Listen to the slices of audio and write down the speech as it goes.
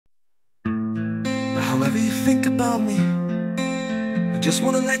However you think about me, I just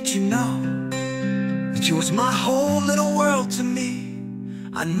wanna let you know that you was my whole little world to me.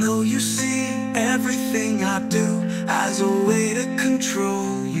 I know you see everything I do as a way to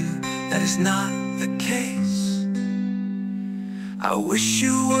control you. That is not the case. I wish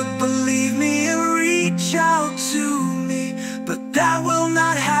you would believe me and reach out to me, but that will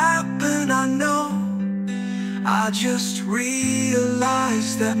not happen, I know. I just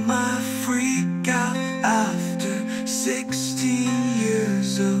realized that my freak out after 16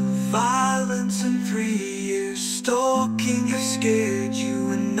 years of violence and 3 years stalking has scared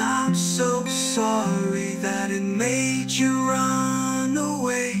you, and I'm so sorry that it made you run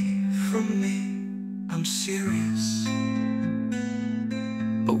away from me. I'm serious.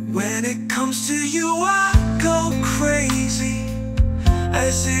 But when it comes to you, I go crazy,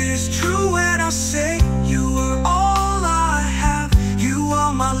 as it is true when I say you are all I have. You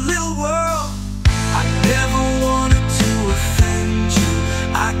are my little world. I never wanted to offend you,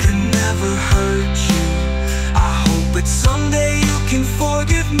 I could never hurt you. I hope that someday you can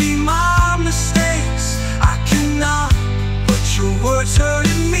forgive me my mistakes. I cannot, but your words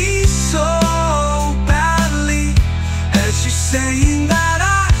hurting me so badly. As you saying that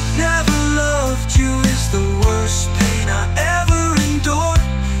I never loved you is the worst pain I ever endured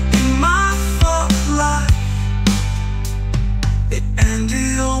in my fuck life. It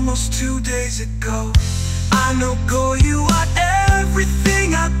ended almost 2 days ago. I know, girl, you are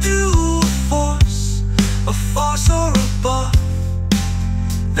everything I do. A farce or a buff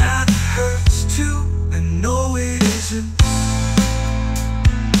that hurts too, and no it isn't.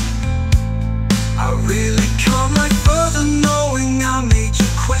 I really come like further knowing I made you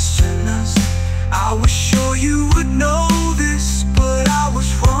question us. I was sure you would know this, but I was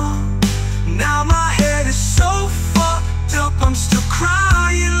wrong. Now my head is so fucked up, I'm still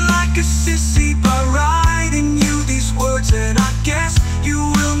crying like a sissy by writing you these words. And I guess you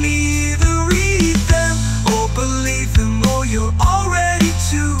will neither read them or believe them, or you're already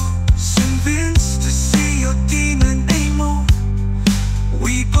too convinced to see your demon anymore.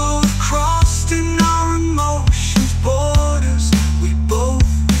 We both crossed in our emotions borders we both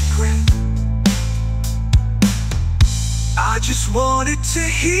regret. I just wanted to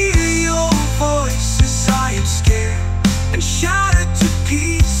hear your voice as I am scared and shattered to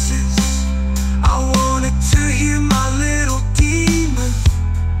pieces. I wanted to hear my little demon,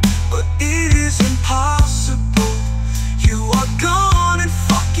 but it is impossible. You are gone and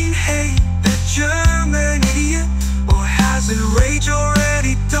fucking hate that German idiot. Or has it rage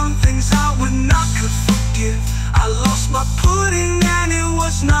already done things I would not could forgive? I lost my pudding and it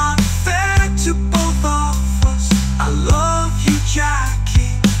was not fair to both of us. I love you,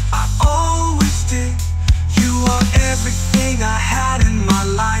 Jacquie, I always did. You are everything I had in my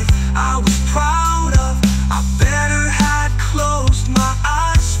life, I was proud of. I better had closed my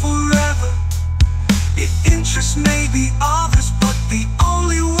eyes forever. It interests maybe others, but the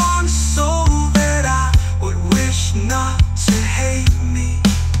only one soul that I would wish not to hate me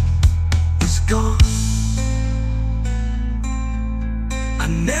is gone. I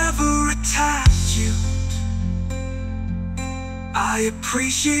never attacked you, I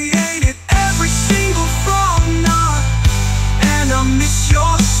appreciated every single fraud, and I miss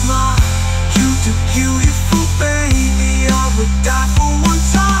your smile. You do beautiful, baby, I would die for one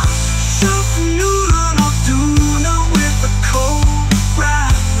time. Shoot the noodle or tuna with a cold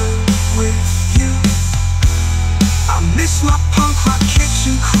rapper with you. I miss my punk rock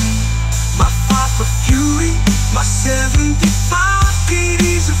kitchen queen, my fight for fury, my 75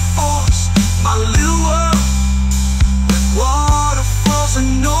 PDs of force, my little world with waterfalls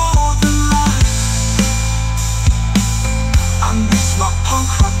and northern lights. I miss my punk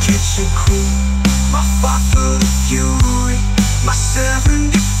rock kitchen queen, my fight for the fury, my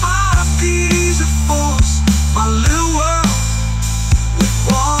 75 PDs of force, my little world with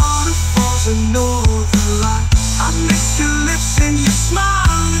waterfalls and northern lights. I miss your lips and your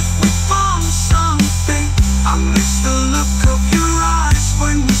smile if we found something. I miss the look of your eyes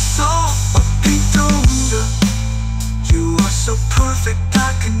when we saw a pink donut. You are so perfect,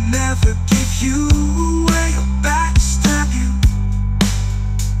 I could never give you away or backstab you.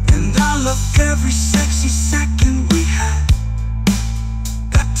 And I loved every sexy second we had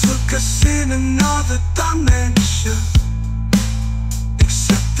that took us in another dimension.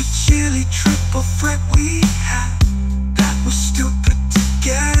 Except the chilly triple threat we had, that was stupid to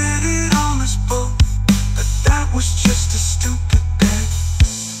get it on us both. But that was just a stupid bet.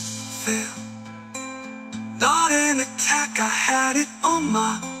 Fail. Not an attack, I had it on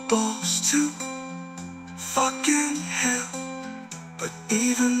my balls too. Fucking hell. But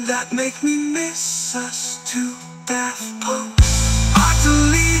even and that make me miss us to death. I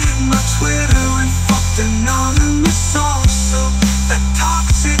deleted my Twitter and fucked anonymous also. That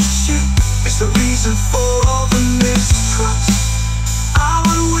toxic shit is the reason for all the mistrust. I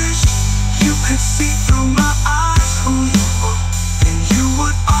would wish you could see through my eyes who you are, and you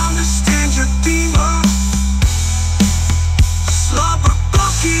would understand your demon. Slobber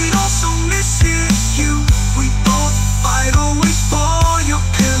bucket also misses you. We both fight always for your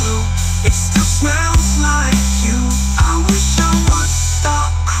pillow. It still smells like you. I wish I would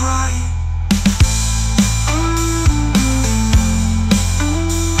stop crying.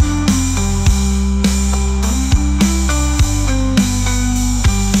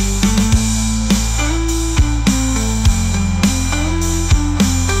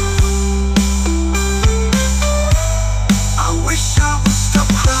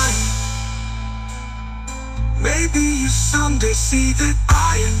 Maybe you someday see that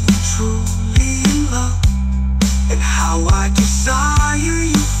I am truly in love, and how I desire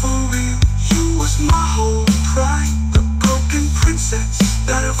you for real. You was my whole pride, the broken princess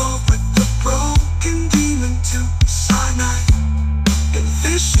that evolved with the broken demon to cyanide, and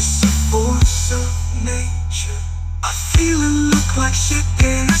vicious force of nature. I feel and look like shit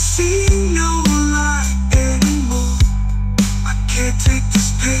and I see no light anymore. I can't take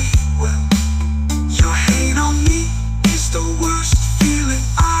this pain well. Your hate on me is the worst feeling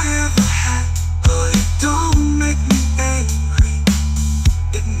I ever had, but it don't make me angry.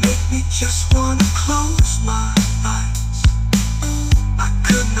 It make me just wanna close my eyes. I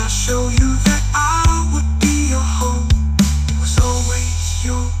could not show you that I would be your home. It was always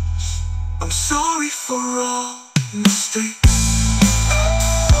yours. I'm sorry for all mistakes.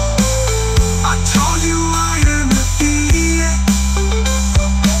 I told you I am a idiot.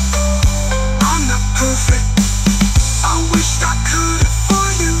 I'm not perfect. I wished I could for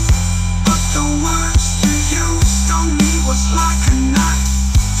you, but the words you used on me was like a knife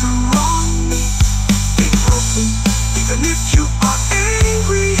to wrong me. It broke me. Even if you are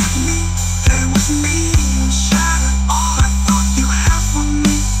angry at me, there was me and shattered all I thought you had for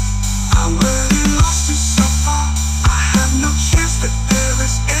me. I really lost you so far. I have no chance that there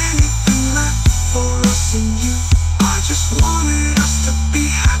is anything left for us and you. I just wanted us to be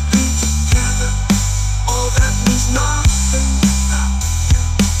happy together. All that means nothing without you.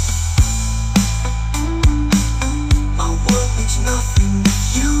 My world means nothing if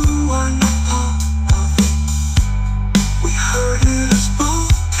you are not part of it. We hurted us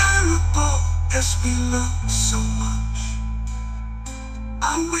both terrible as we loved so much.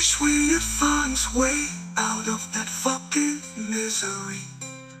 I wish we'd find a way out of that fucking misery.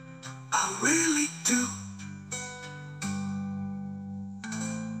 I really do.